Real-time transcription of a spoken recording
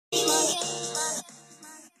How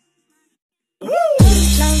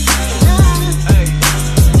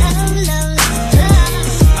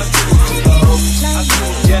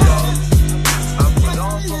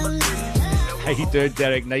you doing,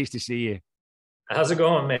 Derek? Nice to see you. How's it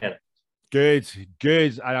going, man? Good,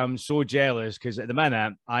 good. And I'm so jealous because at the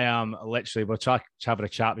minute I am literally we're having a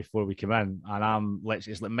chat before we come in, and I'm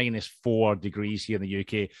literally it's like -4 degrees here in the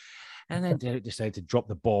UK. And then Derek decided to drop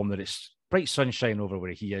the bomb that it's bright sunshine over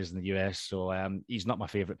where he is in the US. So he's not my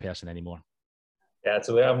favorite person anymore. Yeah,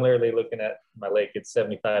 so I'm literally looking at my lake. It's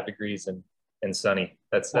 75 degrees and sunny.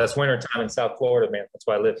 That's winter time in South Florida, man. That's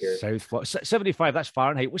why I live here. South Florida, 75. That's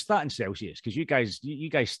Fahrenheit. What's that in Celsius? Because you guys,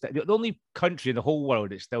 the only country in the whole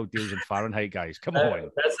world that still deals in Fahrenheit, guys. Come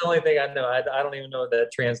on. That's the only thing I know. I don't even know what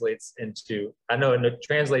that translates into. I know it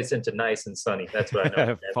translates into nice and sunny. That's what I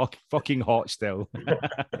know. Fucking hot still.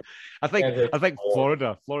 I think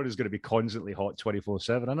Florida's going to be constantly hot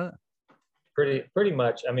 24/7, isn't it? Pretty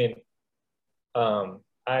much. I mean,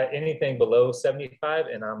 anything below 75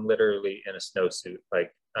 and I'm literally in a snowsuit.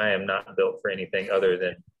 Like I am not built for anything other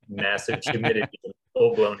than massive humidity and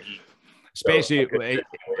full-blown heat. Especially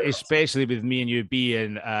with me and you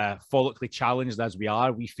being follically challenged as we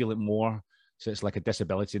are, we feel it more. So it's like a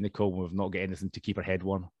disability in the cold when we've not got anything to keep our head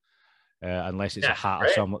warm, unless it's a hat or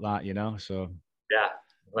something like that, you know. So yeah,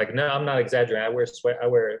 like no, I'm not exaggerating. I wear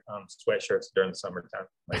sweatshirts during the summertime.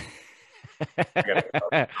 Like,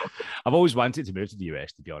 I've always wanted to move to the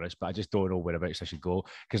US, to be honest, but I just don't know whereabouts I should go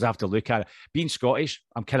because I have to look at it. Being Scottish,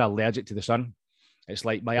 I'm kind of allergic to the sun. It's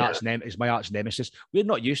like my arch nemesis. We're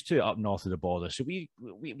not used to it up north of the border, so we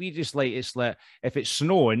just like it's like if it's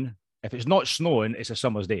snowing, if it's not snowing, it's a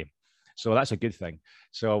summer's day. So that's a good thing.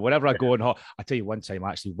 So whenever I go on, I tell you one time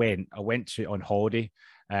I actually went to on holiday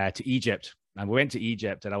to Egypt, and we went to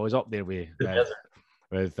Egypt, and I was up there with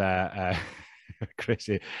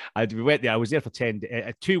Chrissy. We went there. I was there for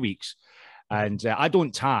 2 weeks, and I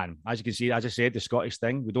don't tan. As you can see, as I said, the Scottish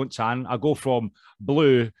thing, we don't tan. I go from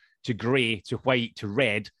blue to grey to white to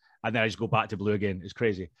red, and then I just go back to blue again. It's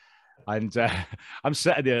crazy. And I'm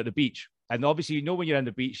sitting there at the beach, and obviously, you know, when you're on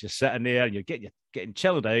the beach, you're sitting there and you're getting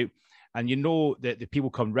chilled out, and you know that the people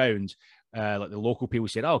come round, like the local people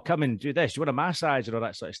said, "Oh, come and do this. You want a massage and all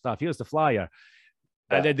that sort of stuff? Here's the flyer."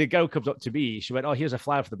 And then the girl comes up to me. She went, "Oh, here's a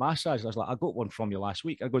flyer for the massage." And I was like, "I got one from you last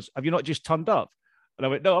week." I goes, "Have you not just turned up?" And I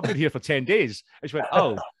went, "No, I've been here for 10 days." And she went,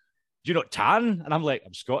 "Oh, do you not tan?" And I'm like,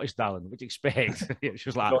 "I'm Scottish, darling. What do you expect?" She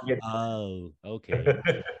was like, "Oh, okay."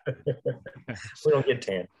 We don't get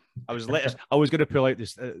tan. I was going to pull out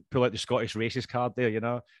the Scottish racist card there, you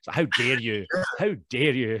know. So how dare you? How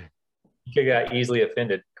dare you? You got easily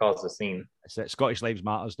offended, cause a scene. It's that Scottish Lives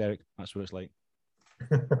Matters, Derek. That's what it's like.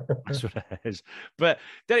 That's what it is. But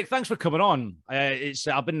Derek, thanks for coming on.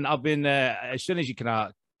 I've been as soon as you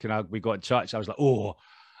we got in touch, I was like, oh,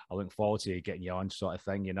 I look forward to getting you on, sort of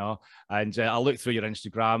thing, you know. And I looked through your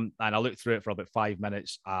Instagram, and I looked through it for about 5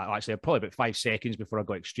 minutes. Actually, probably about 5 seconds before I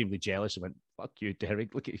got extremely jealous. I went, "Fuck you,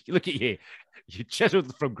 Derek! Look at you! You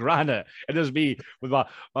chiseled from granite." And there's me with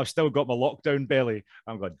I've still got my lockdown belly.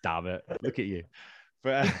 I'm going, "Damn it! Look at you!"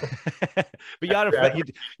 But but you are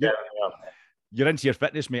you're into your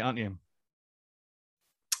fitness, mate, aren't you?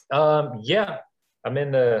 Yeah, I'm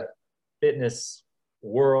in the fitness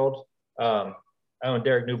world. I own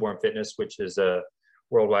Derek Newborn Fitness, which is a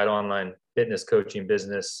worldwide online fitness coaching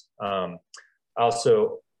business.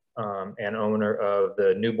 Also, an owner of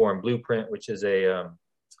the Newborn Blueprint, which is a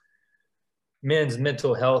men's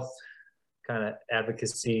mental health kind of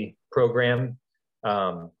advocacy program.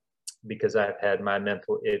 Because I've had my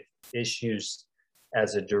mental issues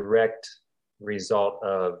as a direct result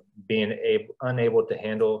of being unable to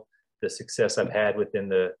handle the success I've had within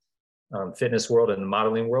the fitness world and the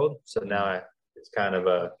modeling world. So now I'm kind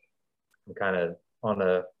of on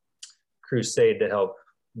a crusade to help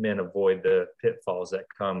men avoid the pitfalls that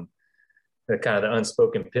come, the kind of the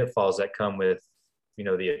unspoken pitfalls that come with, you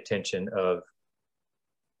know, the attention of,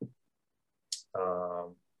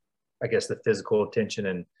 I guess, the physical attention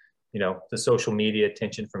and, you know, the social media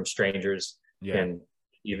attention from strangers. Yeah. And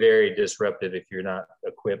be very disruptive if you're not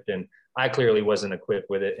equipped. And I clearly wasn't equipped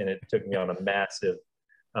with it, and it took me on a massive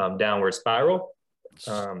downward spiral.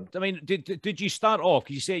 I mean, did you start off?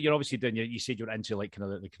 Because you say you're obviously doing. You said you're into like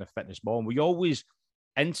kind of fitness mom. Were you always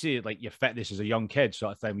into like your fitness as a young kid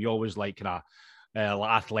sort of thing? Were you always like kind of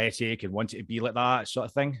like athletic and wanted to be like that sort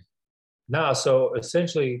of thing? No, so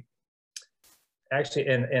essentially, actually,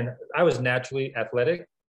 and I was naturally athletic.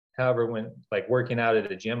 However, when like working out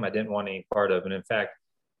at a gym, I didn't want any part of it. And in fact,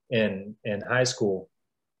 in high school,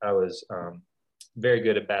 I was very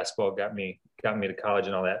good at basketball. Got me to college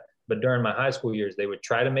and all that. But during my high school years, they would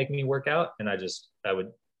try to make me work out, and I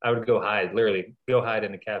would go hide, literally go hide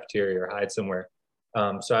in the cafeteria or hide somewhere.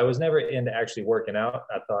 So I was never into actually working out.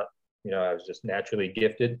 I thought, I was just naturally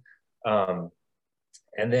gifted. And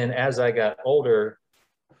then as I got older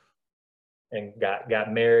and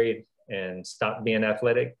got married and stopped being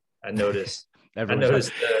athletic, I noticed.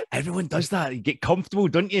 Everyone does that. You get comfortable,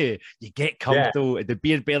 don't you? You get comfortable. Yeah. The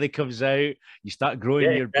beard belly comes out. You start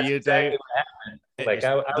growing your beard exactly out. What happened. Like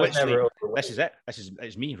I was never overweight. This is it.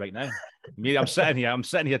 It's me right now. I'm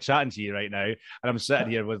sitting here chatting to you right now, and I'm sitting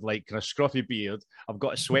here with like kind of scruffy beard. I've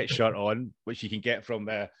got a sweatshirt on, which you can get from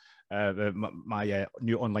my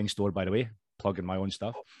new online store, by the way. Plugging my own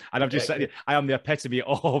stuff, and I'm just sitting here. I am the epitome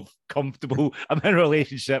of comfortable. I'm in a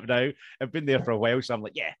relationship now. I've been there for a while, so I'm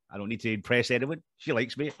like, yeah, I don't need to impress anyone. She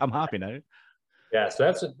likes me. I'm happy now. Yeah,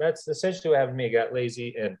 so that's essentially what happened to me. I got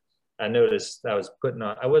lazy, and I noticed I was putting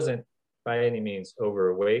on. I wasn't by any means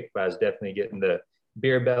overweight, but I was definitely getting the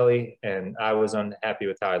beer belly, and I was unhappy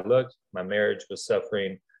with how I looked. My marriage was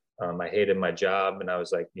suffering. I hated my job, and I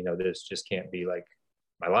was like, this just can't be like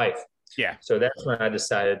my life. Yeah. So that's when I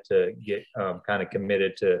decided to get kind of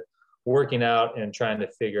committed to working out and trying to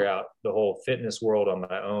figure out the whole fitness world on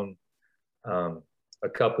my own. A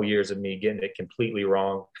couple years of me getting it completely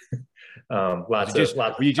wrong. Lots of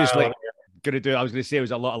gonna do it? I was gonna say it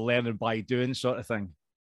was a lot of learning by doing sort of thing.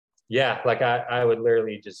 Yeah, like I would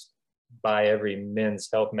literally just buy every men's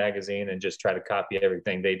health magazine and just try to copy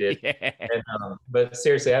everything they did. Yeah. And, but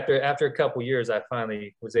seriously, after a couple years, I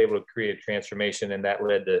finally was able to create a transformation, and that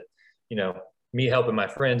led to me helping my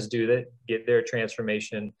friends get their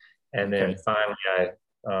transformation. And then finally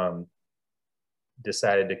I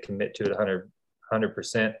decided to commit to it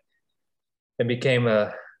 100% and became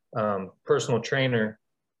a personal trainer,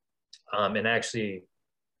 and actually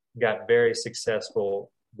got very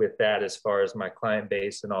successful with that as far as my client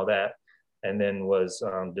base and all that. And then was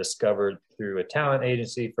discovered through a talent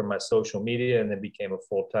agency from my social media, and then became a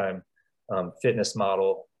full-time fitness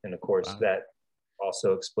model. And of course, that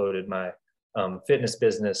also exploded my fitness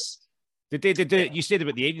business. Did they you said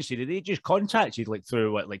about the agency, did they just contact you like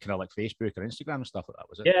through what, like kind of like Facebook or Instagram and stuff like that,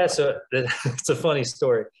 was it? Yeah, so it's a funny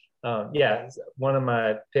story. Yeah, one of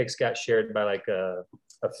my pics got shared by like a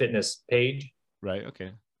fitness page. Right,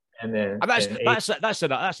 okay. And then that's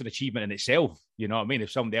an achievement in itself. You know what I mean?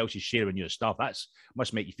 If somebody else is sharing your stuff, that's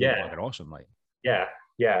must make you feel fucking awesome. Like, yeah,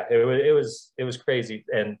 it was crazy.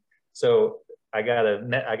 And so I got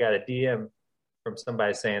a DM from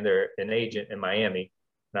somebody saying they're an agent in Miami,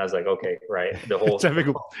 and I was like, okay, right. The whole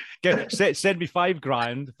typical. Send me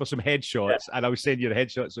 $5,000 for some headshots, and I'll send you the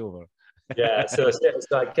headshots over. Yeah, so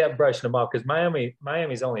I kept brushing them off because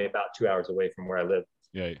Miami's only about 2 hours away from where I live.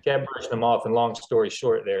 Yeah. Kept brushing them off, and long story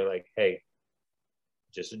short, they're like, hey,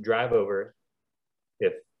 just drive over.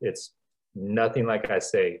 If it's nothing like I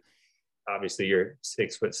say, obviously you're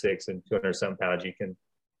 6'6" and 200-something pounds, you can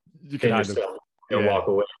yourself walk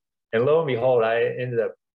away. And lo and behold, I ended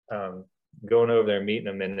up going over there, meeting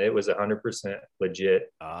them, and it was 100%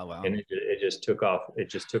 legit. Oh, wow. And it just took off. It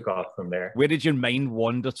just took off from there. Where did your mind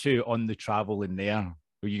wander to on the travel in there?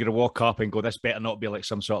 Were you going to walk up and go, this better not be like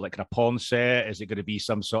some sort of like a porn set? Is it going to be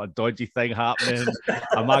some sort of dodgy thing happening?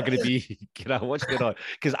 Am I going to be, what's going on?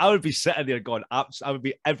 Because I would be sitting there going,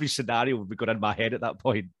 every scenario would be going in my head at that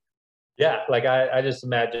point. Yeah, like I just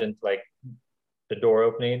imagined like the door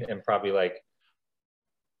opening and probably like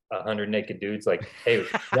 100 naked dudes like, hey,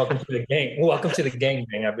 welcome to the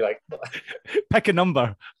gangbang. I'd be like, pick a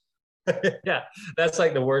number. Yeah, that's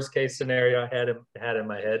like the worst case scenario I had in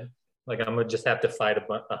my head. Like, I'm gonna just have to fight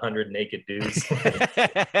 100 naked dudes. Well,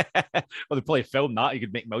 they probably filmed that. You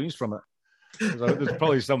could make millions from it. There's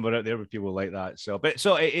probably somewhere out there with people like that. So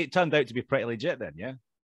it turned out to be pretty legit then, yeah.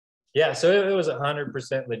 Yeah, so it was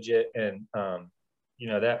 100% legit, and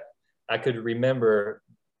that I could remember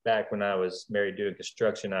back when I was married doing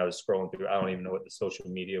construction. I was scrolling through. I don't even know what the social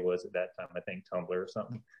media was at that time. I think Tumblr or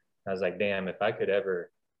something. I was like, damn, if I could ever,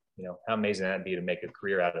 how amazing that'd be to make a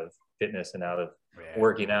career out of fitness and out of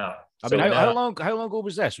working out. I mean, how long ago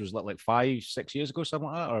was this? Was it like 5-6 years ago, something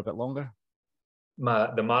like that, or a bit longer?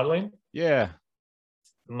 The modeling? Yeah.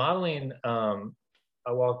 Modeling,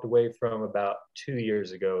 I walked away from about 2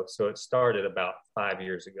 years ago. So it started about 5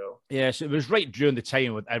 years ago. Yeah, so it was right during the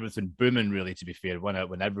time with everything booming, really, to be fair,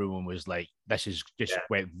 when everyone was like, this is just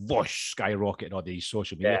went whoosh, skyrocketing all these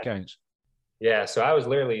social media accounts. Yeah, so I was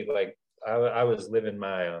literally like, I was living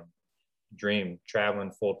my dream,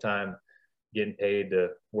 traveling full time, getting paid to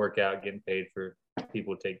work out, getting paid for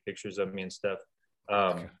people to take pictures of me and stuff.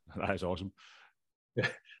 That is awesome.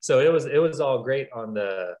 So it was all great on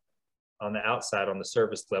the outside, on the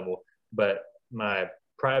surface level, but my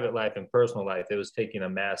private life and personal life, it was taking a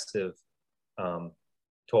massive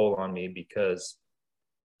toll on me, because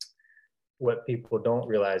what people don't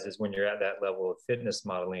realize is when you're at that level of fitness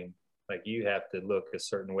modeling, like you have to look a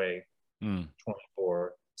certain way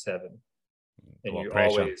 24/7, and you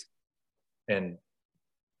always, and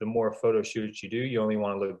the more photo shoots you do, you only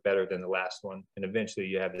want to look better than the last one. And eventually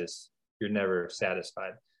you have this, you're never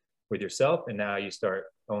satisfied with yourself. And now you start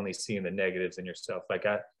only seeing the negatives in yourself. Like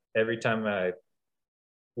every time I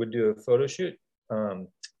would do a photo shoot, the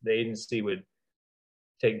agency would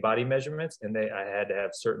take body measurements, and I had to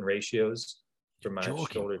have certain ratios for my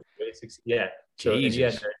shoulder to waist. Yeah. So and you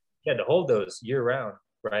had to hold those year round,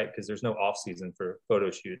 right? Because there's no off season for photo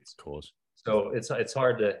shoots. Of course. So it's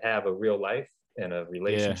hard to have a real life and a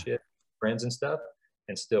relationship, friends and stuff,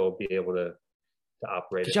 and still be able to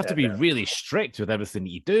operate. You have to be really strict with everything that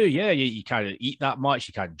you do. Yeah, you can't eat that much.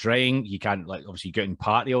 You can't drink. You can't, like, obviously go and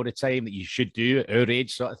party all the time that you should do at our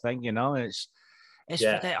age, sort of thing. You know, it's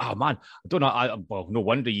oh man, I don't know. Well, no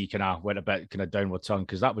wonder you kind of went a bit kind of downward tongue,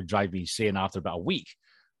 because that would drive me insane after about a week.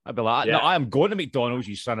 I'd be like, no, I am going to McDonald's,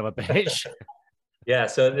 you son of a bitch. Yeah.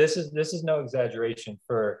 So this is no exaggeration.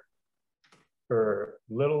 For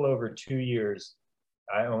little over 2 years,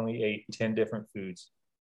 I only ate 10 different foods,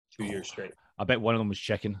 2 years straight. I bet one of them was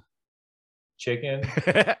chicken.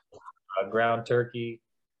 Ground turkey,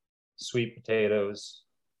 sweet potatoes,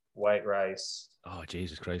 white rice. Oh,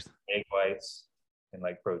 Jesus Christ. Egg whites, and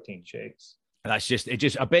like protein shakes. And that's just,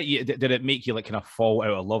 I bet you, did it make you like kind of fall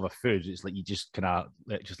out of love of food? It's like you just kind of,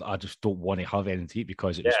 I just don't want to have anything to eat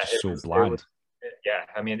because it was just so bland.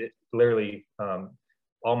 I mean, it literally,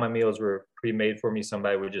 all my meals were pre-made for me.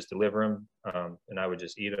 Somebody would just deliver them, and I would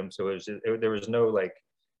just eat them. So there was no like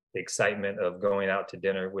excitement of going out to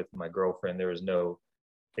dinner with my girlfriend. There was no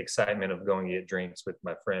excitement of going to get drinks with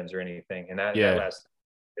my friends or anything. And that lasted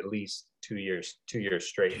at least 2 years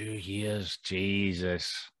straight. 2 years,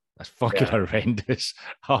 Jesus. That's fucking horrendous.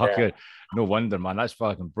 Good. No wonder, man. That's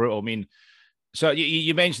fucking brutal. I mean, so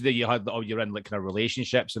you mentioned that you're in like kind of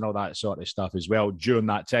relationships and all that sort of stuff as well during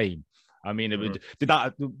that time. I mean, did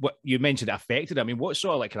that, what you mentioned, it affected? I mean, what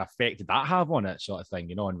sort of like kind of effect did that have on it, sort of thing,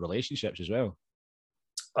 you know, in relationships as well?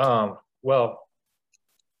 Well,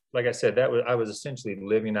 like I said, I was essentially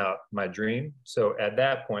living out my dream. So at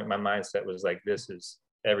that point, my mindset was like, this is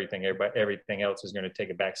everything. Everything else is going to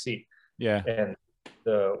take a back seat. Yeah. And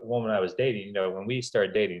the woman I was dating, you know, when we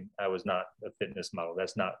started dating, I was not a fitness model.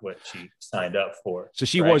 That's not what she signed up for. So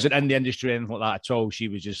she wasn't in the industry or anything like that at all. She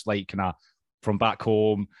was just like kind of from back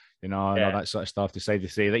home, you know, and all that sort of stuff. Decided to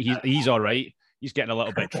say that he's all right. He's getting a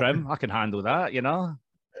little bit trim. I can handle that, you know.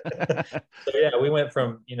 So yeah, we went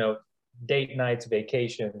from, you know, date nights,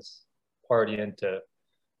 vacations, partying, to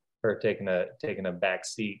her taking a back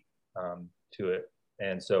seat to it.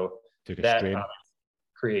 And so that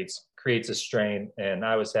creates a strain. And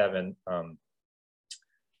I was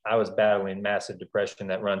battling massive depression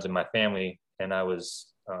that runs in my family, and I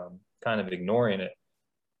was kind of ignoring it.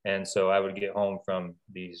 And so I would get home from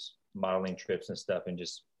these modeling trips and stuff and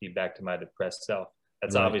just be back to my depressed self.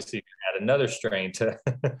 That's obviously add another strain to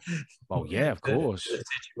oh yeah, of course, the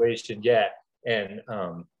situation. Yeah. And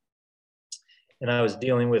I was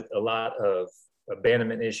dealing with a lot of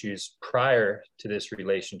abandonment issues prior to this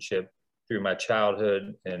relationship through my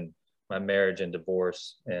childhood and my marriage and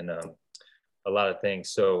divorce, and a lot of things.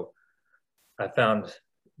 So I found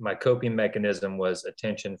my coping mechanism was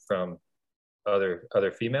attention from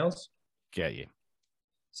other females. Get you.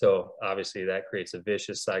 So obviously that creates a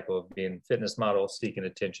vicious cycle of being a fitness model, seeking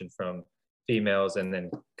attention from females, and then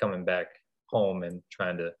coming back home and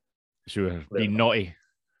trying to be naughty.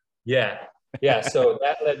 Yeah. Yeah. So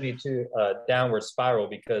that led me to a downward spiral,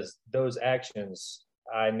 because those actions,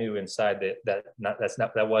 I knew inside that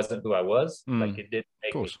wasn't who I was. Like, it didn't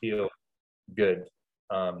make me feel good.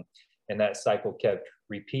 And that cycle kept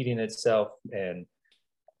repeating itself. And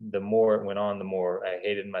the more it went on, the more I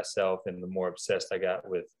hated myself, and the more obsessed I got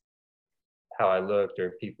with how I looked,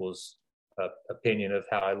 or people's opinion of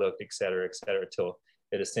how I looked, et cetera, till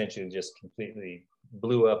it essentially just completely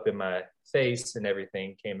blew up in my face, and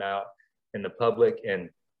everything came out in the public. And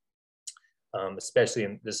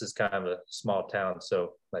especially this is kind of a small town,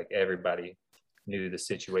 so like everybody knew the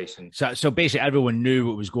situation. So basically everyone knew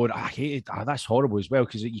what was going on. I hate it. Oh, that's horrible as well,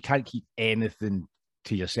 because you can't keep anything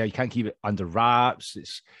to yourself. You can't keep it under wraps.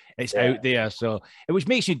 It's out there. So which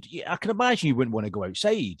makes you, I can imagine you wouldn't want to go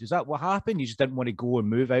outside. Is that what happened? You just didn't want to go and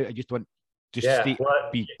move out? I just want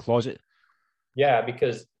be closet? Yeah,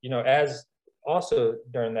 because, you know, as also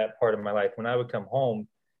during that part of my life, when I would come home,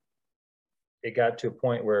 it got to a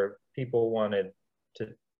point where people wanted to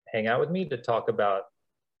hang out with me to talk about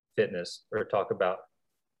fitness or talk about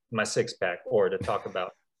my six pack or to talk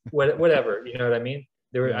about whatever, you know what I mean?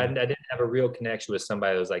 I didn't have a real connection with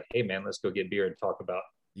somebody that was like, hey man, let's go get beer and talk about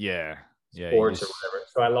sports or whatever.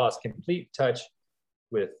 So I lost complete touch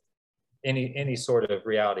with any sort of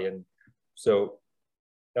reality. And so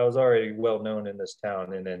I was already well known in this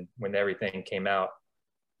town. And then when everything came out,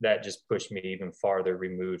 that just pushed me even farther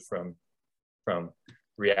removed from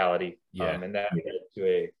reality. And that led to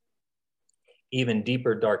a even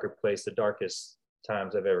deeper, darker place, the darkest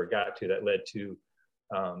times I've ever got to, that led to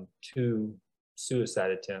 2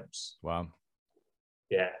 suicide attempts. Wow.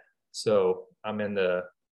 Yeah. So I'm in the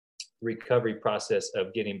recovery process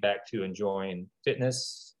of getting back to enjoying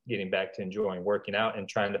fitness, getting back to enjoying working out, and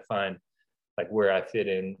trying to find like where I fit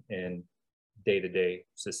in day-to-day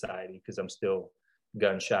society, because I'm still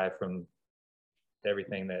gun shy from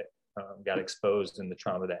everything that got exposed and the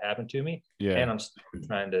trauma that happened to me. And I'm still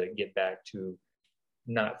trying to get back to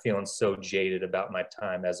not feeling so jaded about my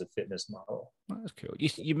time as a fitness model. That's cool.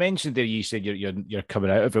 You mentioned there, you said you're coming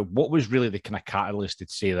out of it. What was really the kind of catalyst to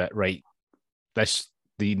say that, right, I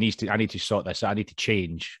need to sort this out, I need to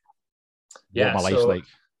change what my life's like?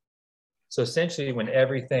 So essentially when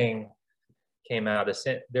everything came out,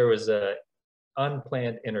 there was a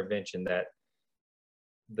unplanned intervention that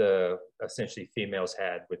the essentially females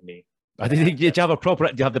had with me. Did you have do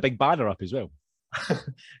you have the big banner up as well?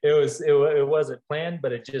 It wasn't planned,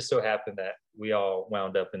 but it just so happened that we all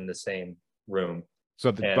wound up in the same room.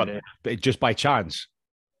 So but just by chance?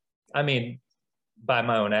 I mean, by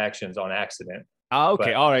my own actions on accident. Oh,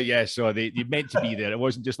 okay. All right. Yeah. So you meant to be there. It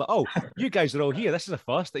wasn't just like, oh, you guys are all here. This is a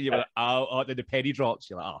first. That you were like, oh, then the penny drops.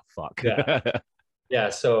 You're like, oh, fuck. Yeah.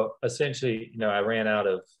 So essentially, I ran out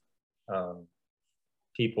of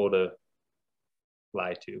people to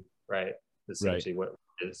lie to, right? Essentially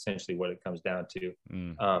what it comes down to.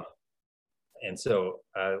 And so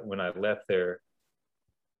when I left there,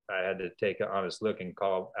 I had to take an honest look and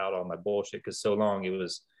call out all my bullshit, because so long it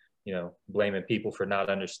was, blaming people for not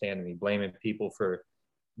understanding me, blaming people for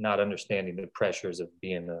not understanding the pressures of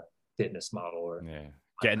being a fitness model, or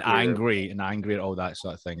getting angry at all that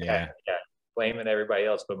sort of thing. Yeah. Blaming everybody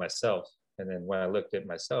else but myself. And then when I looked at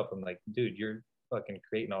myself, I'm like, dude, you're fucking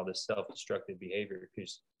creating all this self-destructive behavior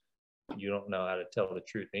because you don't know how to tell the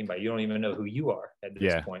truth to anybody. You don't even know who you are at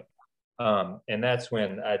this point. And that's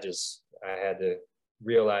when I had to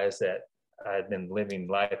realize that I had been living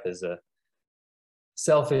life as a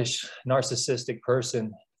selfish, narcissistic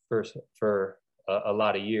person for a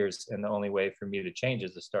lot of years. And the only way for me to change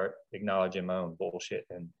is to start acknowledging my own bullshit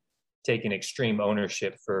and taking extreme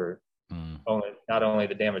ownership for not only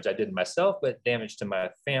the damage I did to myself, but damage to my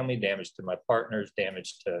family, damage to my partners,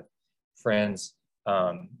 damage to friends,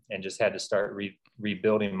 and just had to start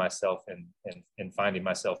rebuilding myself and finding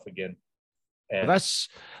myself again. And that's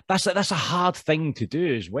a hard thing to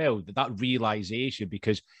do as well, that realization,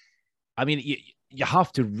 because I mean, you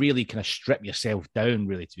have to really kind of strip yourself down,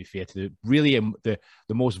 really, to be fair, to the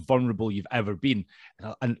most vulnerable you've ever been.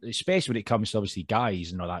 And especially when it comes to obviously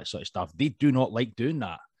guys and all that sort of stuff, they do not like doing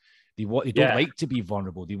that. They don't like to be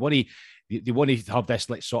vulnerable. They want to have this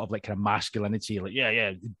like sort of like kind of masculinity. Like,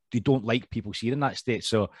 they don't like people seeing in that state.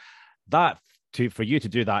 So for you to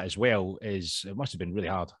do that as well it must have been really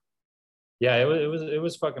hard. Yeah, it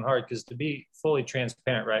was fucking hard, because to be fully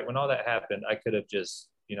transparent, right, when all that happened, I could have just,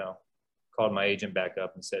 called my agent back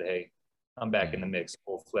up and said, hey, I'm back in the mix,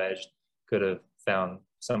 full-fledged. Could have found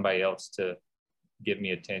somebody else to give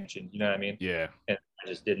me attention. You know what I mean? Yeah. And I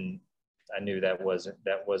just didn't. I knew that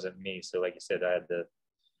wasn't me. So like you said, I had to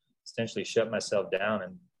essentially shut myself down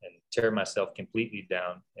and tear myself completely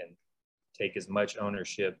down and take as much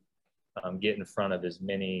ownership, get in front of as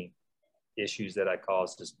many issues that I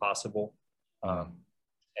caused as possible,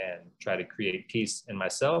 and try to create peace in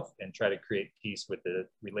myself and try to create peace with the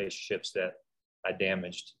relationships that I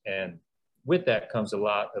damaged. And with that comes a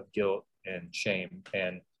lot of guilt and shame,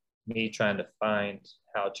 and me trying to find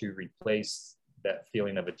how to replace that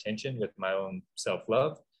feeling of attention with my own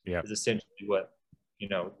self-love is essentially what,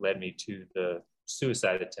 led me to the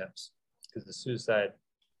suicide attempts. Because the suicide,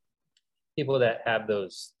 people that have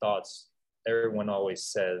those thoughts, everyone always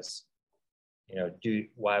says,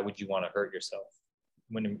 why would you want to hurt yourself?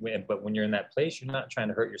 But when you're in that place, you're not trying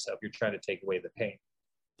to hurt yourself. You're trying to take away the pain.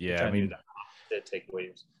 Yeah, I mean, to take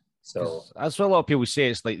away. So that's what a lot of people say.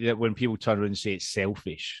 It's like when people turn around and say it's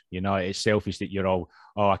selfish. It's selfish that you're all,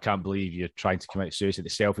 oh, I can't believe you're trying to commit suicide.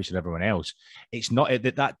 It's selfish and everyone else. It's not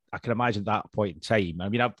that I can imagine that point in time. I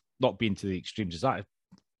mean, I've not been to the extremes as that.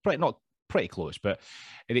 Pretty close, but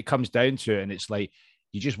it comes down to it, and it's like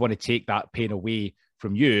you just want to take that pain away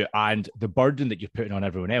from you and the burden that you're putting on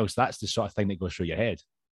everyone else. That's the sort of thing that goes through your head.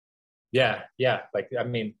 Yeah. Like, I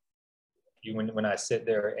mean, when I sit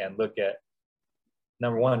there and look at,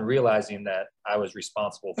 number one, realizing that I was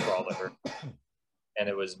responsible for all of her, and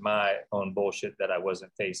it was my own bullshit that I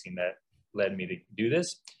wasn't facing that led me to do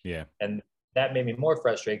this. Yeah. And that made me more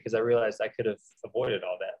frustrated because I realized I could have avoided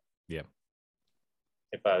all that. Yeah.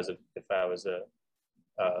 If I was a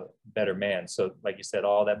better man. So like you said,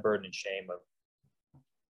 all that burden and shame of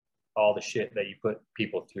all the shit that you put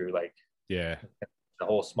people through, like the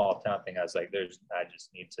whole small town thing, I was like, I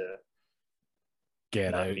just need to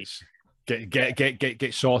get out,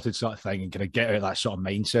 get sorted, sort of thing, and kind of get out of that sort of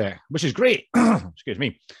mindset, which is great. Excuse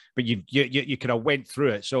me. But you kind of went through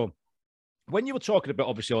it. So when you were talking about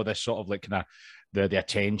obviously all this sort of like kind of the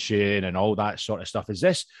attention and all that sort of stuff, is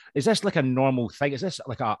this like a normal thing? Is this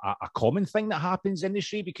like a common thing that happens in the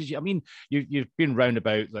industry? Because I mean, you've been round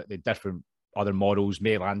about like the different other models,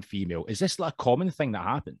 male and female. Is this like a common thing that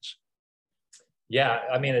happens? Yeah,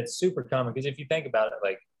 I mean, it's super common because if you think about it,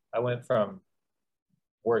 like I went from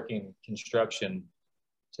working construction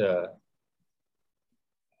to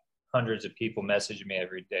hundreds of people messaging me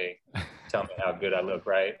every day, telling me how good I look,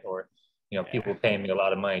 right? Or, people paying me a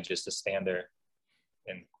lot of money just to stand there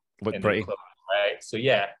and look pretty, right? So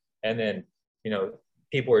yeah, and then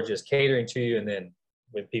people are just catering to you, and then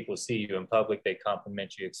when people see you in public, they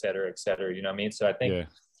compliment you, et cetera, et cetera. You know what I mean? So I think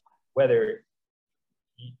whether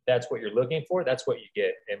that's what you're looking for, that's what you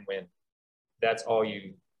get, and when that's all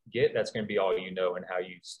you get, that's going to be all you know, and how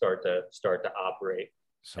you start to operate.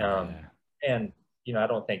 And I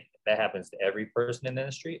don't think that happens to every person in the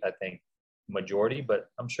industry. I think majority, but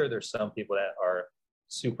I'm sure there's some people that are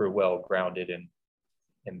super well grounded and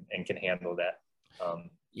can handle that. I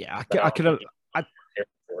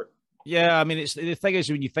mean, it's the thing is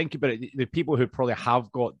when you think about it, the people who probably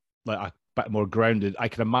have got like a bit more grounded, I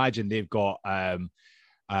can imagine they've got a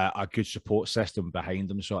good support system behind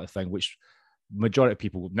them, sort of thing, which majority of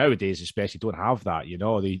people nowadays especially don't have that.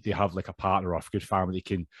 They have like a partner or a good family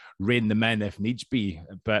can rein them in if needs be.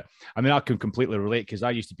 But I mean, I can completely relate because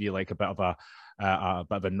I used to be like a bit of a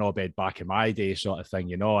knobhead back in my day, sort of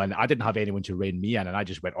thing, and I didn't have anyone to rein me in, and I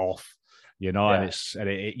just went off, and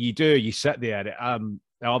you sit there.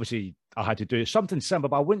 Obviously I had to do something similar,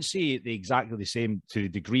 but I wouldn't say exactly the same to the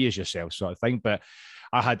degree as yourself, sort of thing. But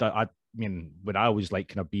I mean, when I was like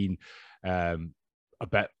kind of being a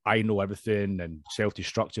bit, I know everything and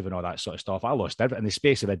self-destructive and all that sort of stuff, I lost everything. In the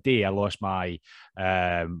space of a day, I lost my,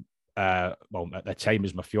 well, at the time,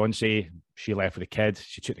 was my fiance. She left with a kid.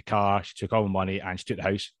 She took the car, she took all my money, and she took the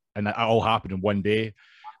house. And that all happened in one day.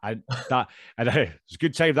 And it was a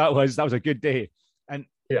good time. That was a good day. And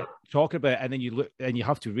talking about it, and then you look, and you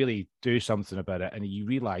have to really do something about it. And you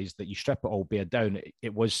realize that you strip it all bare down.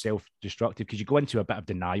 It was self-destructive because you go into a bit of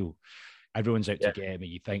denial. Everyone's out to get me.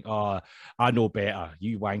 You think, oh, I know better.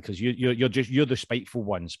 You wankers, you're the spiteful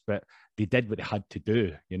ones. But they did what they had to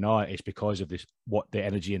do. It's because of what the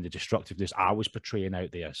energy and the destructiveness I was portraying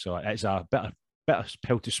out there. So it's a bit of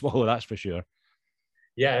pill to swallow, that's for sure.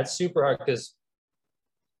 Yeah, it's super hard because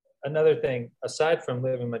another thing, aside from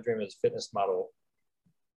living my dream as a fitness model,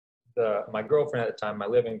 my girlfriend at the time, my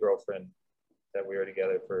living girlfriend that we were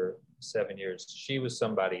together for 7 years, she was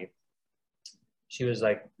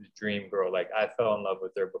like the dream girl. Like I fell in love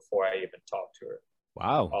with her before I even talked to her.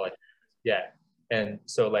 Wow. And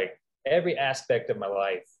so like every aspect of my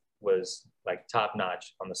life was like top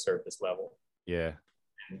notch on the surface level. Yeah.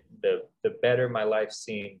 And the better my life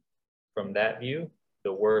seemed from that view,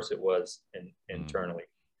 the worse it was internally.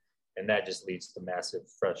 And that just leads to massive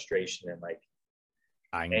frustration and like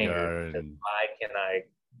anger. And why can I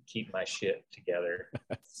keep my shit together,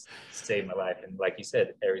 save my life? And like you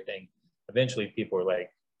said, everything, eventually people are like,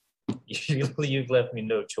 you've left me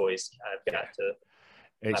no choice. I've got to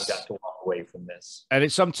walk away from this. And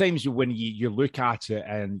it's sometimes when you look at it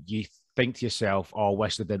and you think to yourself, oh, I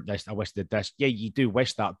wish I did this, I wish I did this. Yeah, you do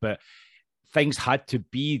wish that, but things had to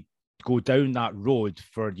go down that road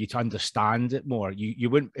for you to understand it more. You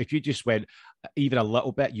wouldn't, if you just went even a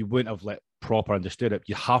little bit, you wouldn't have proper understood it.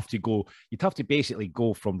 You'd have to basically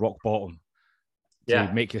go from rock bottom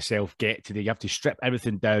to make yourself get to you have to strip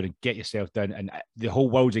everything down and get yourself down, and the whole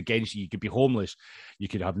world's against you. You could be homeless, you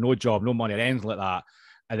could have no job, no money, or anything like that.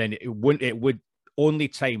 And then it would only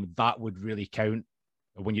time that would really count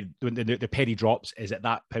when the penny drops is at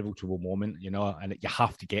that pivotal moment, and you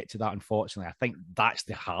have to get to that. Unfortunately, I think that's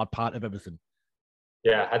the hard part of everything.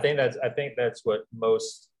 Yeah, I think that's what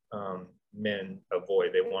most men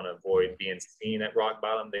avoid. They want to avoid being seen at rock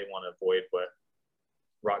bottom. They want to avoid what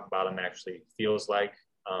rock bottom actually feels like.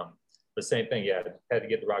 The same thing, I had to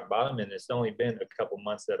get to rock bottom, and it's only been a couple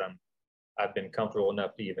months that I've been comfortable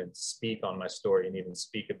enough to even speak on my story and even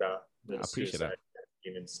speak about the suicide.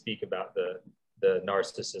 even speak about the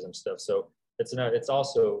narcissism stuff. So it's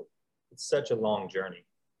such a long journey.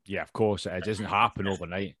 Yeah, of course it is. It doesn't happen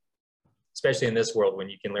overnight. Especially in this world when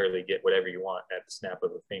you can literally get whatever you want at the snap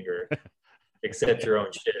of a finger, except your own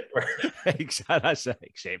shit. Except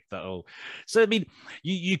that all. So I mean,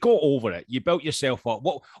 you got over it. You built yourself up.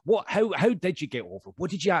 How did you get over it? What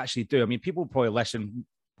did you actually do? I mean, people probably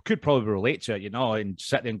could probably relate to it, and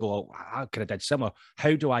sit there and go, oh, I could have did similar.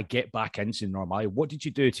 How do I get back into normality? What did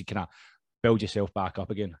you do to kind of build yourself back up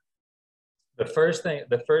again? The first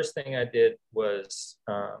thing I did was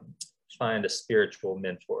find a spiritual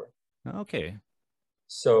mentor. Okay.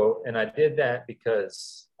 So, and I did that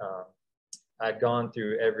because I'd gone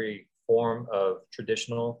through every form of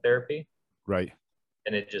traditional therapy. Right.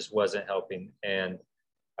 And it just wasn't helping. And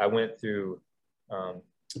I went through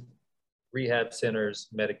rehab centers,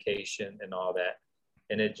 medication, and all that.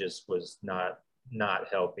 And it just was not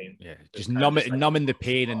helping. Yeah. Just numbing the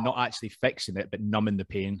pain and not actually fixing it, but numbing the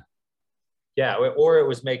pain. Yeah. Or it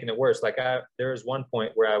was making it worse. Like there was one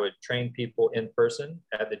point where I would train people in person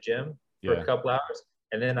at the gym for a couple hours.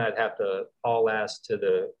 And then I'd have to haul ass to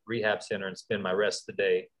the rehab center and spend my rest of the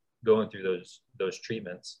day going through those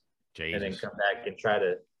treatments. Jesus. And then come back and try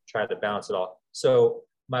to balance it all. So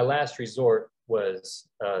my last resort was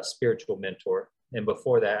a spiritual mentor. And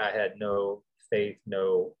before that, I had no faith,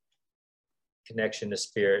 no connection to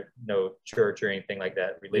spirit, no church or anything like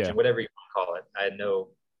that, religion, whatever you want to call it. I had no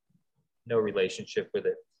relationship with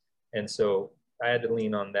it. And so I had to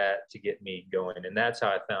lean on that to get me going. And that's how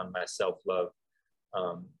I found my self-love.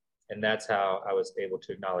 And that's how I was able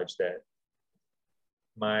to acknowledge that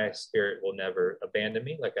my spirit will never abandon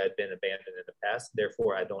me like I'd been abandoned in the past.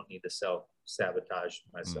 Therefore, I don't need to self-sabotage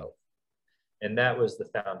myself. And that was the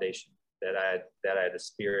foundation that I had a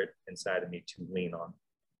spirit inside of me to lean on,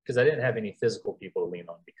 because I didn't have any physical people to lean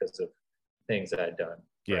on because of things that I'd done.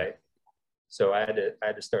 Yeah. Right. So I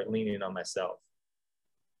had to start leaning on myself.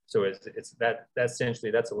 So it's that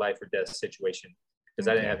essentially that's a life or death situation, because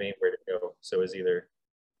I didn't have anywhere to go. So it was either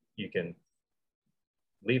you can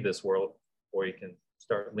leave this world or you can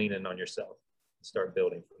start leaning on yourself and start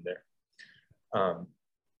building from there.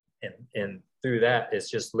 And through that,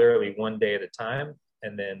 it's just literally one day at a time.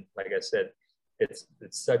 And then, like I said, it's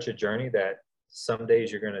such a journey that some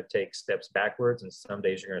days you're going to take steps backwards and some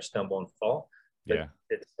days you're going to stumble and fall. But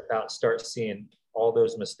it's about start seeing all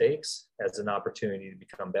those mistakes as an opportunity to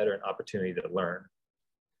become better, an opportunity to learn.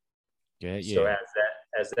 So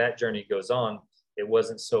as that journey goes on, it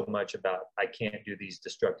wasn't so much about, I can't do these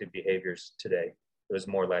destructive behaviors today. It was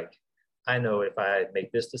more like, I know if I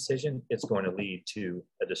make this decision, it's going to lead to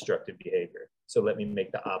a destructive behavior. So let me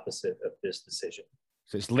make the opposite of this decision.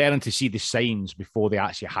 So it's learning to see the signs before they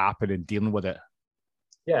actually happen and dealing with it.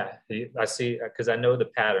 Yeah, I see, because I know the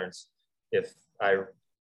patterns. If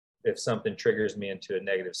something triggers me into a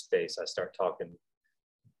negative space, I start talking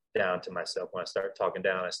down to myself. When I start talking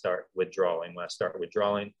down, I start withdrawing. When I start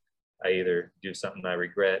withdrawing, I either do something I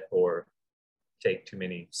regret or take too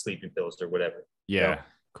many sleeping pills or whatever. Yeah,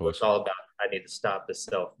 of course. It's all about, I need to stop the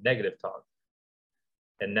self-negative talk.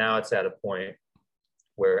 And now it's at a point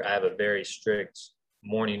where I have a very strict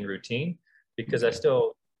morning routine, because I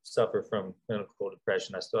still suffer from clinical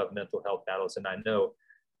depression. I still have mental health battles. And I know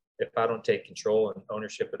if I don't take control and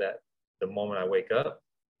ownership of that, the moment I wake up,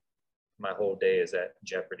 my whole day is at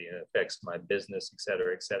jeopardy and it affects my business, et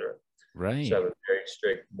cetera, et cetera. Right. So I have a very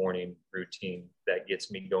strict morning routine that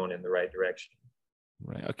gets me going in the right direction.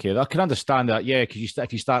 Right. Okay. I can understand that. Yeah. Because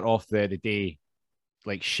if you start off the day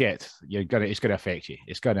like shit, it's gonna affect you.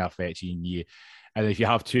 It's gonna affect you, and if you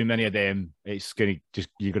have too many of them,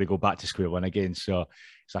 you're gonna go back to square one again. So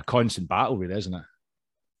it's a constant battle, really, isn't it?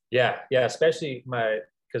 Yeah. Especially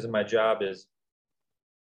because my job is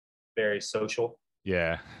very social.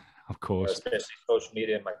 Yeah, of course. Especially social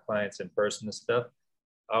media and my clients in person and stuff.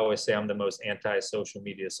 I always say I'm the most anti-social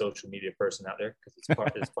media person out there, because it's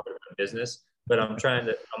part of my business. But I'm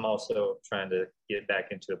also trying to get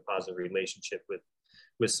back into a positive relationship with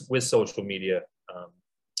social media.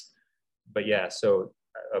 But yeah, so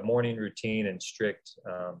a morning routine and strict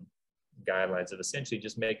guidelines of essentially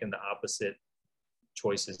just making the opposite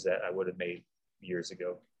choices that I would have made years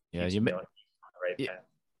ago. Yeah, you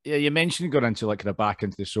mentioned going into like back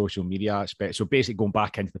into the social media aspect. So basically going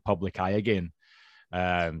back into the public eye again.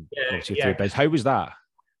 How was that?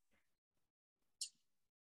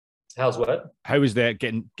 How's what? How was that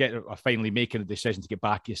finally making a decision to get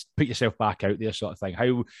back, put yourself back out there, sort of thing?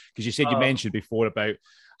 How? Because you said you mentioned before about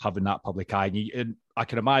having that public eye, and I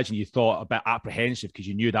can imagine you thought a bit apprehensive because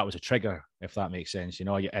you knew that was a trigger, if that makes sense,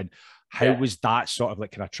 And how was that sort of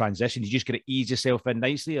like kind of transition? Did you just get to ease yourself in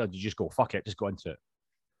nicely, or did you just go fuck it, just go into it?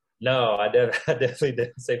 No, I definitely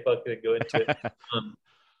didn't say fuck it and go into it. Um,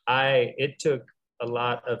 it took a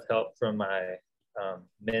lot of help from my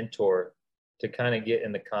mentor to kind of get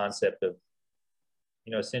in the concept of,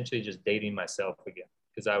 essentially just dating myself again,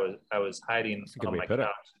 because I was hiding That's a good on way to my put it.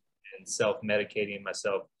 couch and self-medicating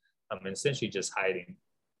myself. I'm essentially just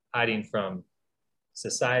hiding from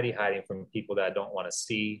society, hiding from people that I don't want to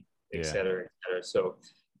see, et Yeah. cetera, et cetera. So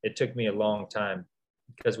it took me a long time,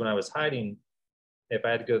 because when I was hiding, if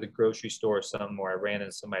I had to go to the grocery store or something, or I ran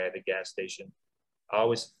into somebody at the gas station, I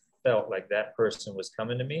always felt like that person was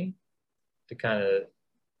coming to me to kind of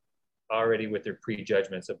already with their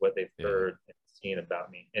prejudgments of what they've Yeah. heard and seen about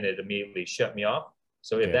me. And it immediately shut me off.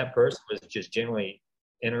 So if Yeah. that person was just genuinely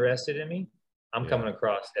interested in me, I'm Yeah. coming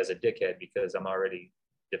across as a dickhead because I'm already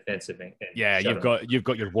defensive and Yeah. shutting them. You've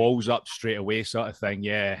got your walls up straight away, sort of thing.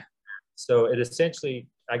 Yeah. So it essentially,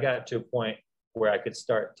 I got to a point where I could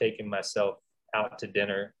start taking myself out to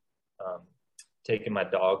dinner, um, taking my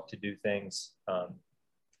dog to do things.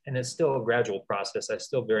 And it's still a gradual process. I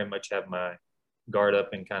still very much have my guard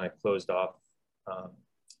up and kind of closed off um,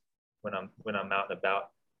 when I'm out and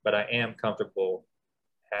about. But I am comfortable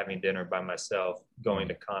having dinner by myself, going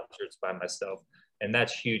to concerts by myself, and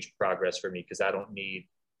that's huge progress for me because I don't need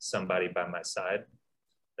somebody by my side,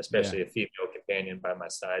 especially Yeah. a female companion by my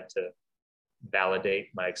side to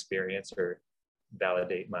validate my experience or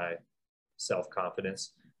validate my self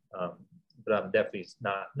confidence. Um, but I'm definitely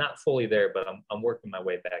not fully there, but I'm working my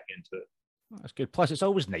way back into it. That's good. Plus, it's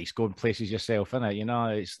always nice going places yourself, isn't it? You know,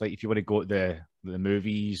 it's like if you want to go to the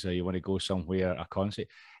movies or you want to go somewhere, a concert,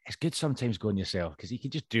 it's good sometimes going yourself because you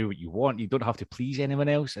can just do what you want. You don't have to please anyone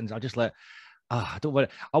else. And I just like, I don't want.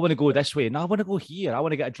 I want to go this way. No, I want to go here. I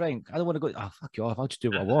want to get a drink. I don't want to go. Oh, fuck you off. I'll just do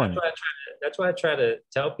what I want. That's why I try to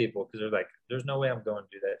tell people because they're like, "There's no way I'm going to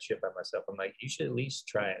do that shit by myself." I'm like, "You should at least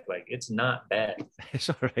try it. Like, it's not bad. It's It's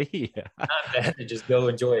all right. not bad to just go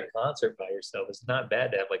enjoy a concert by yourself. It's not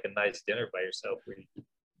bad to have like a nice dinner by yourself where you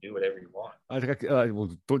do whatever you want." I think,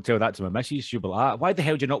 well, don't tell that to my missus. She'll be like, why the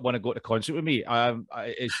hell do you not want to go to concert with me?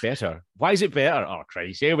 It's better. Why is it better? Oh,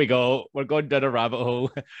 Christ. Here we go. We're going down a rabbit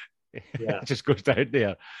hole. Yeah, It just goes down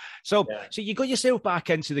there. So, yeah. so you got yourself back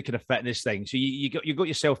into the kind of fitness thing. So you got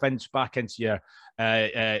yourself back into your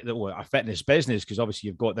a fitness business because obviously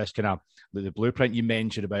you've got this kind of the blueprint you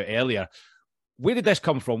mentioned about earlier. Where did this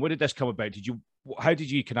come from? Where did this come about? How did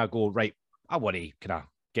you kind of go right? I want to kind of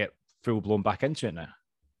get full blown back into it now.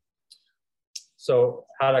 So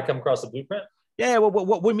how did I come across the blueprint? Yeah, well,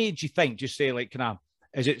 what made you think? Just say like, kind of,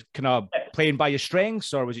 is it kind of playing by your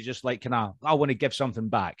strengths, or was it just like, kind of, I want to give something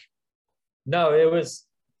back? No,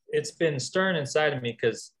 it's been stirring inside of me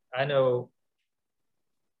because I know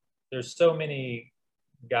there's so many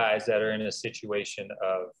guys that are in a situation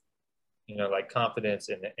of, like confidence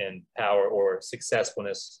and power or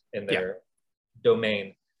successfulness in their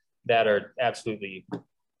domain that are absolutely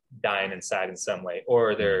dying inside in some way,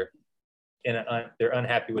 or they're they're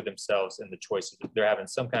unhappy with themselves and the choices. They're having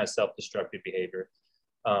some kind of self-destructive behavior.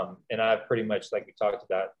 And I've pretty much, like we talked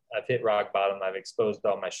about, I've hit rock bottom. I've exposed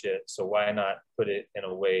all my shit. So why not put it in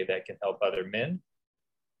a way that can help other men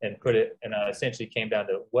and put it, and I essentially came down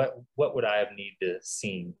to what would I have needed to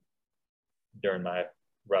see during my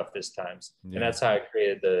roughest times. Yeah. And that's how I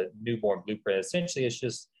created the newborn blueprint. Essentially, it's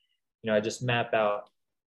just, I just map out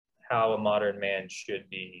how a modern man should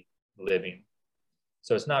be living.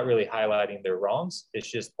 So it's not really highlighting their wrongs. It's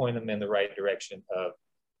just pointing them in the right direction of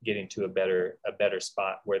getting to a better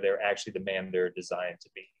spot where they're actually the man they're designed to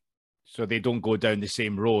be. So they don't go down the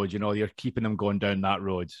same road, you're keeping them going down that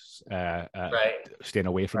road, right? Staying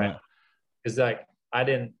away from it. Because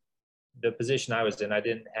the position I was in, I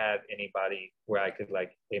didn't have anybody where I could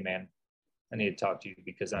like, hey man, I need to talk to you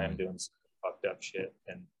because I am doing some fucked up shit,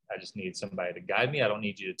 and I just need somebody to guide me. I don't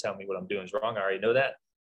need you to tell me what I'm doing is wrong. I already know that,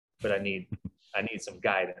 but I need some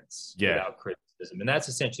guidance without criticism, and that's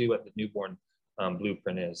essentially what the newborn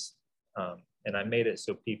blueprint is. And I made it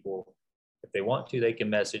so people, if they want to, they can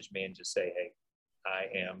message me and just say, hey,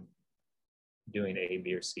 I am doing A,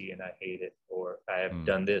 B, or C and I hate it, or I have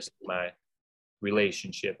done this in my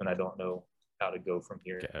relationship and I don't know how to go from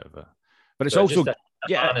here. Get over. But it's also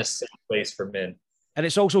an honest, safe place for men. And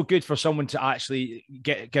it's also good for someone to actually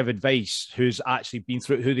give advice who's actually been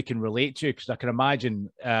through it, who they can relate to. Because I can imagine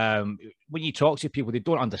when you talk to people, they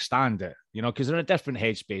don't understand it, because they're in a different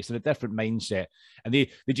headspace, they're in a different mindset. And they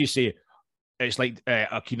just say, it's like,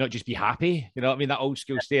 can you not just be happy? You know what I mean? That old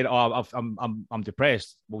school saying, oh, I'm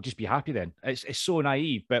depressed. Well, just be happy then. It's so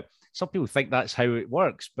naive, but some people think that's how it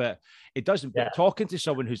works, but it doesn't. Yeah. But talking to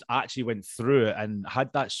someone who's actually went through it and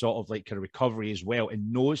had that sort of like kind of recovery as well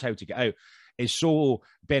and knows how to get out, is so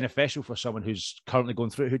beneficial for someone who's currently going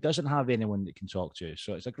through it, who doesn't have anyone that can talk to.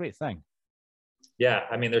 So it's a great thing. Yeah,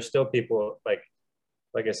 I mean, there's still people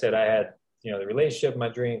like I said, I had, you know, the relationship of my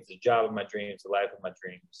dreams, the job of my dreams, the life of my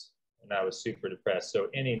dreams, and I was super depressed. So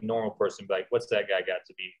any normal person would be like, what's that guy got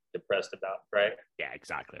to be depressed about, right? Yeah,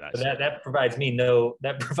 exactly. That provides me no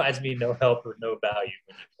help or no value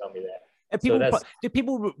when you tell me that. And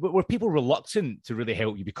people, but were people reluctant to really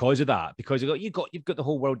help you because of that? Because you've got the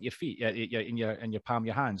whole world at your feet, in your palm of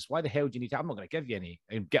your hands. Why the hell do you need to? I'm not going to give you any.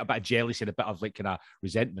 And get a bit of jealousy and a bit of like kind of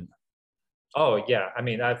resentment. Oh yeah, I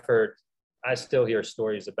mean, I still hear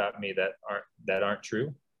stories about me that aren't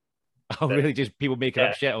true. Oh, really? Just people making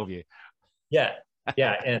up shit of you? Yeah,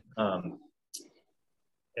 yeah,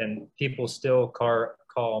 and people still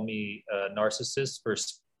call me a narcissist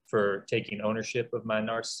for taking ownership of my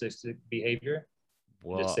narcissistic behavior.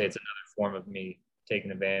 Just say it's another form of me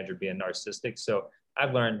taking advantage or being narcissistic. So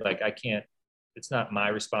I've learned, like, it's not my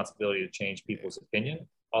responsibility to change people's opinion.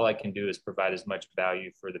 All I can do is provide as much value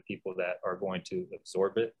for the people that are going to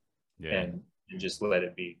absorb it, and just let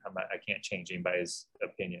it be. I can't change anybody's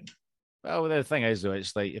opinion. Well, the thing is, though,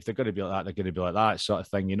 it's like if they're going to be like that, they're going to be like that sort of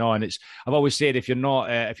thing, you know. And I've always said, if you're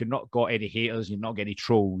not got any haters, you're not getting any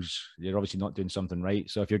trolls, you're obviously not doing something right.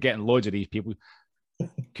 So if you're getting loads of these people,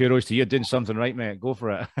 kudos to you, doing something right, mate. Go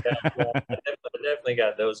for it. I definitely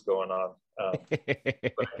got those going on. But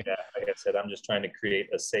yeah, like I said, I'm just trying to create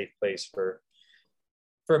a safe place for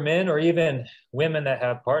men or even women that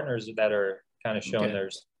have partners that are kind of showing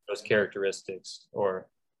those characteristics, or,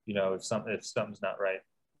 you know, if something's not right.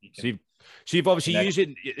 So you've obviously used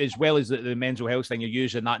it as well as the mental health thing. You're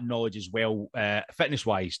using that knowledge as well, fitness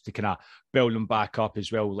wise, to kind of build them back up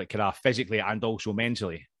as well, like kind of physically and also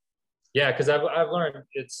mentally. Yeah, because I've learned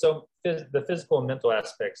it's so the physical and mental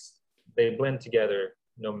aspects, they blend together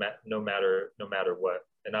no matter what.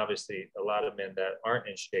 And obviously, a lot of men that aren't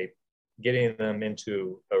in shape, getting them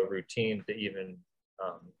into a routine to even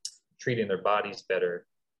treating their bodies better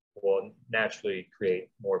will naturally create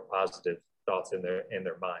more positive thoughts in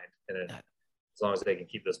their mind. And then as long as they can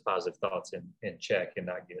keep those positive thoughts in check and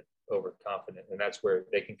not get overconfident, and that's where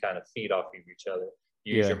they can kind of feed off of each other.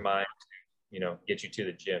 Use your mind to, you know, get you to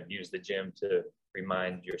the gym. Use the gym to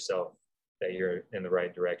remind yourself that you're in the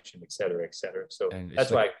right direction, et cetera, et cetera. So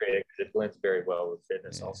that's why I created it. It blends very well with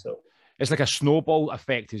fitness also. It's like a snowball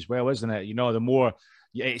effect as well, isn't it? You know, the more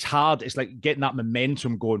it's hard, it's like getting that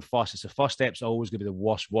momentum going first. It's the first step's always going to be the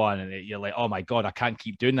worst one. And you're like, oh my God, I can't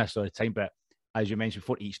keep doing this all the time. But as you mentioned,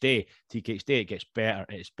 for each day, it gets better.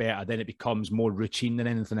 It's better. Then it becomes more routine than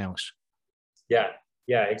anything else. Yeah,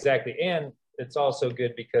 exactly. And it's also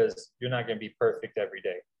good because you're not going to be perfect every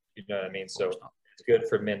day. You know what I mean? So it's good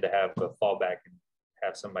for men to have a fallback and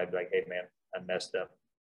have somebody be like, hey man, I messed up,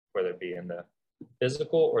 whether it be in the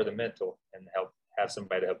physical or the mental, and have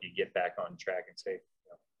somebody to help you get back on track and say,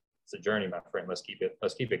 it's a journey, my friend. Let's keep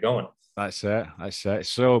it going. That's it.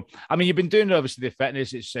 So, I mean, you've been doing obviously the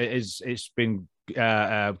fitness. It's been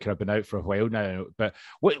kind of been out for a while now. But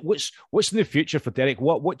what's in the future for Derek?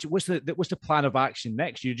 What's the plan of action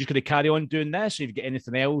next? You're just going to carry on doing this? Or if you get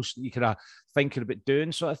anything else that you kind of thinking about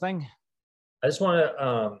doing, sort of thing? I just want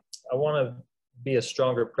to be a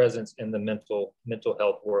stronger presence in the mental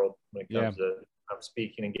health world when it comes to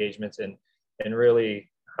speaking engagements, and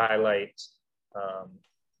really highlight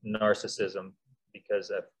narcissism,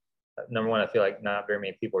 because number one, I feel like not very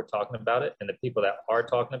many people are talking about it, and the people that are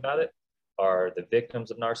talking about it are the victims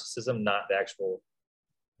of narcissism, not the actual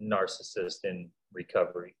narcissist in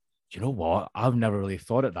recovery. You know what? I've never really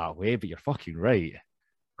thought it that way, but you're fucking right.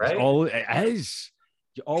 Right? It is.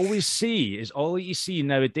 You always see is all you see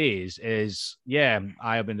nowadays is,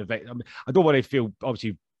 I have been the victim. I don't want to feel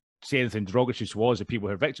obviously say anything derogatory towards the people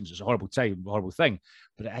who are victims. It's a horrible horrible thing.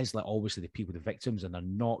 But it is like obviously the people, the victims, and they're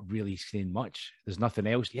not really saying much. There's nothing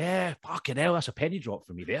else. Yeah, fucking hell, that's a penny drop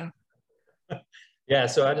for me there. Yeah,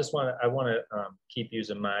 so I want to keep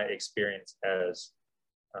using my experience as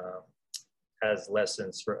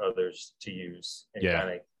lessons for others to use, and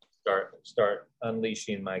kind of start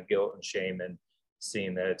unleashing my guilt and shame, and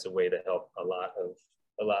seeing that it's a way to help a lot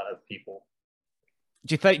of people.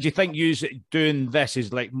 Do you think you doing this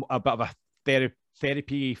is like a bit of a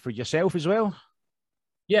therapy for yourself as well?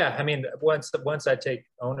 Yeah, I mean, once I take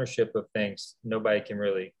ownership of things, nobody can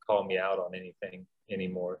really call me out on anything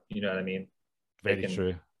anymore. You know what I mean? Very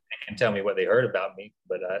true. They can tell me what they heard about me,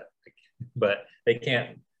 but they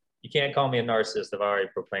can't. You can't call me a narcissist. I've already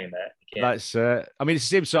proclaimed that. That's I mean, it's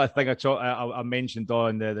the same sort of thing I mentioned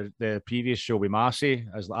on the previous show with Marcy.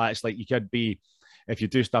 It's like you could be, if you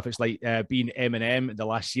do stuff, it's like being Eminem in the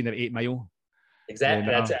last scene of 8 Mile. Exactly.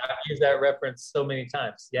 You know? That's I've used that reference so many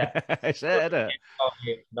times. Yeah. It's it, isn't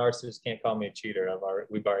it? Narcissist can't call me a cheater.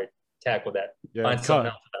 We've already tackled that. Yeah, Find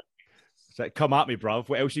something else. it's like, come at me, bruv.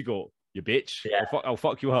 What else you got? You bitch. Yeah. I'll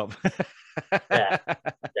fuck you up. Yeah.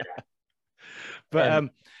 Yeah. But And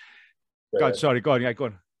God, sorry, go on. Yeah, go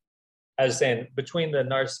on. I was saying between the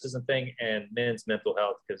narcissism thing and men's mental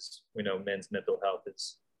health, because we know men's mental health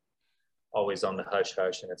is always on the hush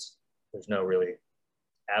hush, and there's no really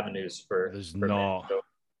avenues for no. men. So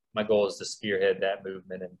my goal is to spearhead that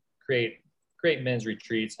movement and create men's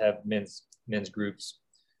retreats, have men's groups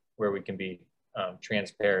where we can be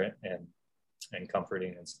transparent and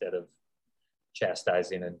comforting instead of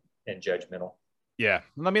chastising and judgmental. Yeah,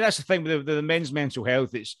 I mean that's the thing with the men's mental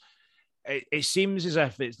health. It seems as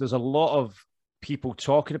if there's a lot of people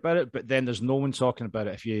talking about it, but then there's no one talking about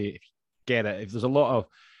it. If you get it, if there's a lot of,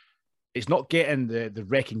 it's not getting the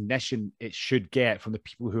recognition it should get from the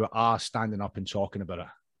people who are standing up and talking about it.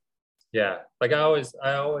 Yeah, like I always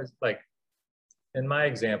like in my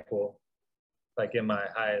example, like in my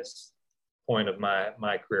highest point of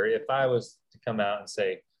my career, if I was to come out and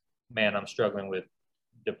say, man, I'm struggling with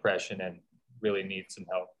depression and really need some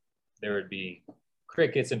help, there would be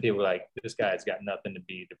crickets and people like, this guy's got nothing to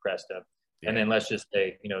be depressed of. Yeah. And then let's just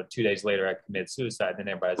say, 2 days later I commit suicide, then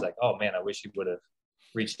everybody's like, oh man, I wish you would have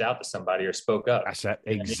reached out to somebody or spoke up. That's it.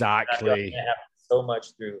 Exactly. It happens so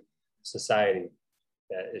much through society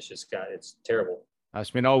that it's terrible. I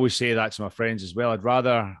mean, I always say that to my friends as well. I'd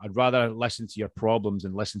rather listen to your problems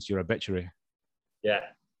than listen to your obituary. Yeah.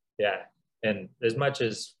 Yeah. And as much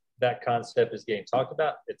as that concept is getting talked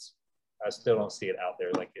about, I still don't see it out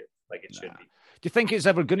there like it should be. Do you think it's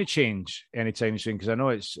ever going to change anytime soon? Because I know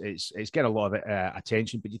it's getting a lot of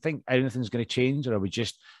attention, but do you think anything's going to change, or are we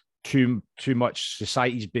just too much?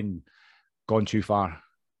 Society's been gone too far.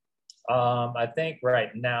 I think right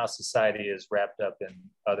now society is wrapped up in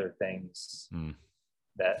other things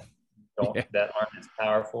that aren't as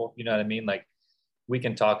powerful. You know what I mean? Like we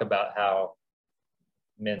can talk about how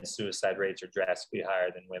men's suicide rates are drastically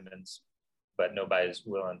higher than women's, but nobody's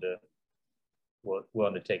willing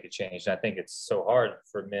to take a change. And I think it's so hard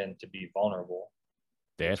for men to be vulnerable.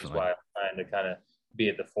 Definitely. Which is why I'm trying to kind of be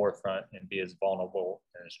at the forefront and be as vulnerable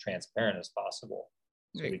and as transparent as possible.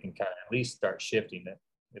 So we can kind of at least start shifting it.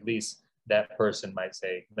 At least that person might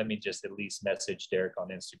say, let me just at least message Derek on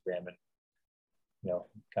Instagram and,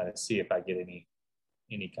 kind of see if I get any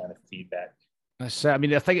kind of feedback. I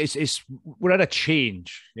mean, I think it's we're at a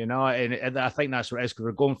change, and I think that's what it is, because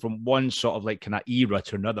we're going from one sort of like kind of era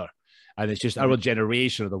to another. And it's just our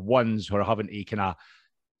generation are the ones who are having to kind of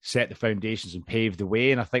set the foundations and pave the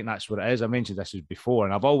way. And I think that's what it is. I mentioned this before,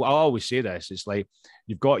 and I always say this. It's like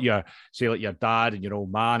you've got your dad and your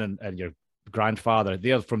old man and your grandfather.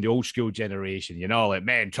 They're from the old school generation, like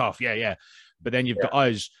men tough, yeah. But then you've got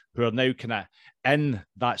us who are now kind of in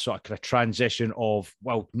that sort of kind of transition of,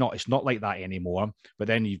 well, it's not like that anymore. But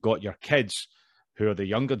then you've got your kids who are the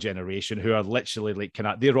younger generation, who are literally like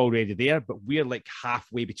they're already there, but we're like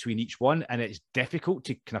halfway between each one, and it's difficult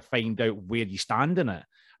to kind of find out where you stand in it.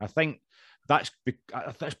 I think that's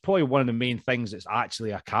probably one of the main things that's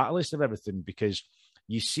actually a catalyst of everything, because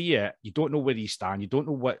you see it, you don't know where you stand, you don't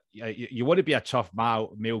know what you want to be a tough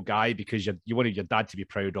male guy because you wanted your dad to be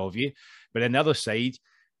proud of you, but on the other side,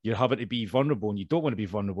 you're having to be vulnerable and you don't want to be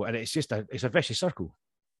vulnerable, and it's just it's a vicious circle.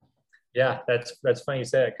 Yeah, that's funny you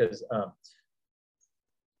say that, because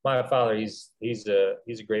my father, he's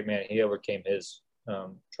a great man. He overcame his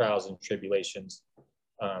trials and tribulations,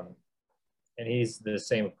 and he's the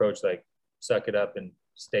same approach, like suck it up and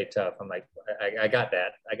stay tough. I'm like, I got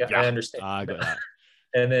that. I understand. I got that.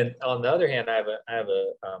 And then on the other hand, I have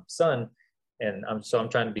a son, and I'm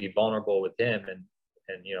trying to be vulnerable with him and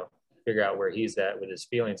figure out where he's at with his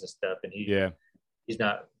feelings and stuff. And he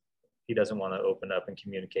doesn't want to open up and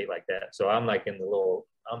communicate like that. So I'm like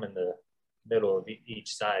I'm in the middle of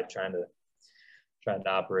each side trying to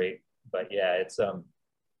operate. But yeah, it's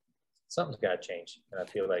something's got to change, and I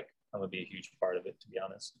feel like I'm gonna be a huge part of it, to be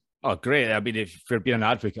honest. Oh, great! I mean, if you're being an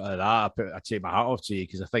advocate of that, I take my hat off to you,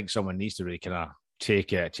 because I think someone needs to really kind of take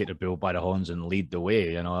the bull by the horns and lead the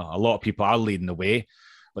way. A lot of people are leading the way,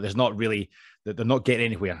 but there's not really, they're not getting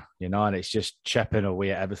anywhere. And it's just chipping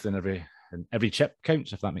away at everything. Every chip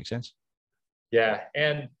counts, if that makes sense. Yeah,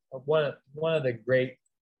 and one of the great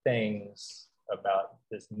things about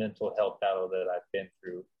this mental health battle that I've been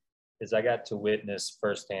through is I got to witness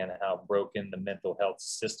firsthand how broken the mental health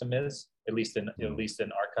system is, at least in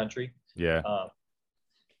our country. Yeah.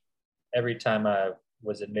 Every time I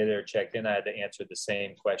was admitted or checked in, I had to answer the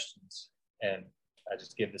same questions, and I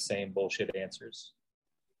just give the same bullshit answers.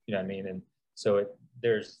 You know what I mean? And so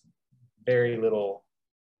there's very little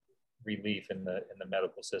relief in the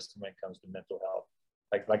medical system when it comes to mental health.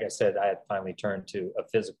 Like I said, I had finally turned to a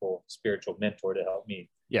physical, spiritual mentor to help me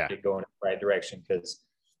get going in the right direction. Because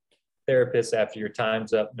therapists, after your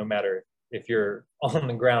time's up, no matter if you're on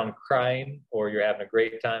the ground crying or you're having a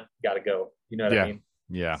great time, you got to go. You know what I mean?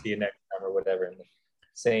 Yeah. See you next time or whatever. And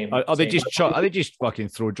same. Are they just fucking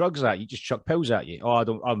throw drugs at you? Just chuck pills at you?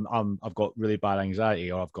 Oh, I've got really bad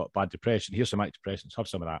anxiety, or I've got bad depression. Here's some antidepressants. Have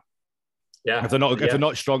some of that. Yeah. If they're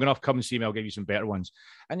not strong enough, come and see me. I'll give you some better ones.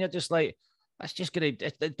 And you're just like, that's just gonna.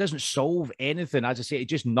 It doesn't solve anything. As I say, it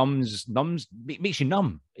just makes you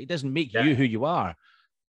numb. It doesn't make you who you are.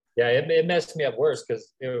 Yeah, it messed me up worse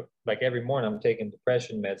because like every morning I'm taking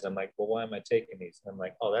depression meds. I'm like, well, why am I taking these? And I'm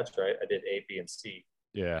like, oh, that's right, I did A, B, and C.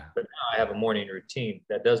 Yeah. But now I have a morning routine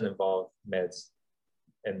that doesn't involve meds.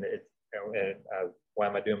 And why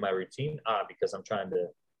am I doing my routine? Because I'm trying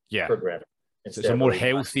to progress. So it's a more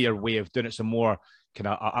healthier way of doing it. It's a more kind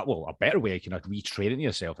of, a better way of kind of retraining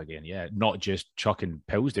yourself again. Yeah. Not just chucking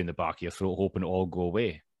pills down the back of your throat, hoping it all go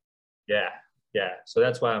away. Yeah. Yeah. So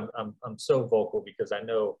that's why I'm so vocal, because I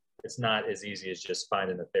know it's not as easy as just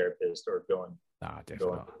finding a therapist or going. Nah,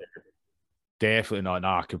 definitely not. Definitely not. No,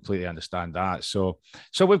 I completely understand that. So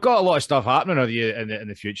we've got a lot of stuff happening with you in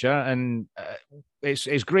the future, and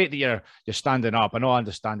it's great that you're standing up. I know, I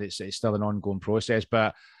understand it's still an ongoing process,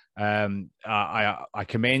 but I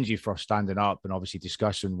commend you for standing up and obviously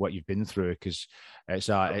discussing what you've been through, because it's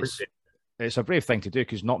a brave thing to do,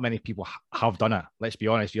 because not many people have done it. Let's be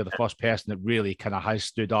honest, you're the first person that really kind of has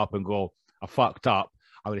stood up and go, I fucked up.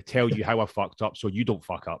 I'm going to tell you how I fucked up so you don't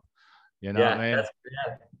fuck up. You know what I mean?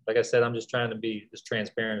 Like I said, I'm just trying to be as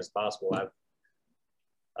transparent as possible. I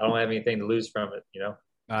don't have anything to lose from it, you know?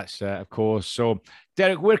 That's of course. So,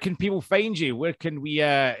 Derek, where can people find you? Where can we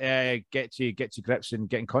get to grips and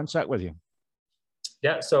get in contact with you?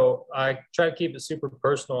 Yeah, so I try to keep it super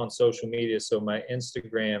personal on social media. So my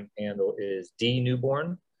Instagram handle is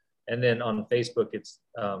dnewborn, and then on Facebook it's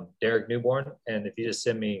Derek Newborn. And if you just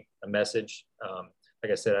send me a message,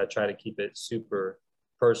 like I said, I try to keep it super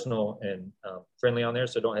personal and friendly on there.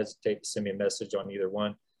 So don't hesitate to send me a message on either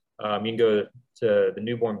one. You can go to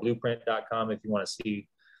thenewbornblueprint.com if you want to see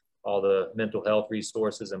all the mental health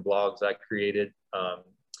resources and blogs I created.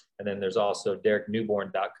 And then there's also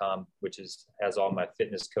dereknewborn.com, which has all my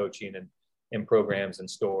fitness coaching and programs and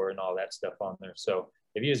store and all that stuff on there. So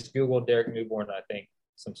if you just Google Derek Newborn, I think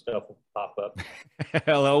some stuff will pop up.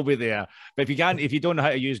 It'll be there. But if you don't know how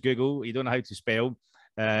to use Google, you don't know how to spell,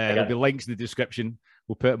 there'll be links in the description.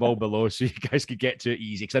 We'll put them all below so you guys can get to it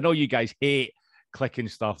easy. Because I know you guys hate clicking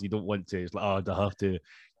stuff you don't want to. It's like, oh, I have to.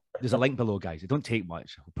 There's a link below, guys. It don't take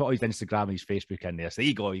much. We'll put all his Instagram and his Facebook in there. So there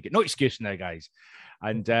you go. You get no excuse now, guys.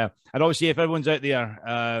 And obviously, if everyone's out there,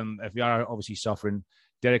 if you are obviously suffering,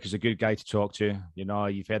 Derek is a good guy to talk to. You know,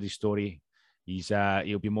 you've heard his story.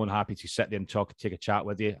 He'll be more than happy to sit there and take a chat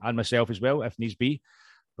with you, and myself as well, if needs be.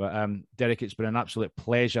 But Derek, it's been an absolute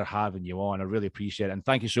pleasure having you on. I really appreciate it. And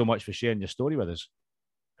thank you so much for sharing your story with us.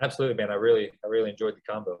 Absolutely, man. I really enjoyed the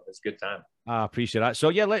combo. It's a good time. I appreciate that. So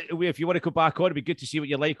yeah, if you want to go back on, it'd be good to see what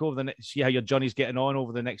you like see how your journey's getting on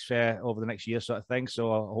over the next year, sort of thing. So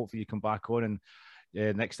hopefully you come back on,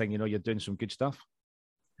 and next thing you know, you're doing some good stuff.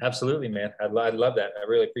 Absolutely, man. I'd love that. I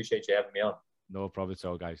really appreciate you having me on. No problem at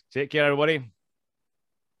all, guys. Take care, everybody.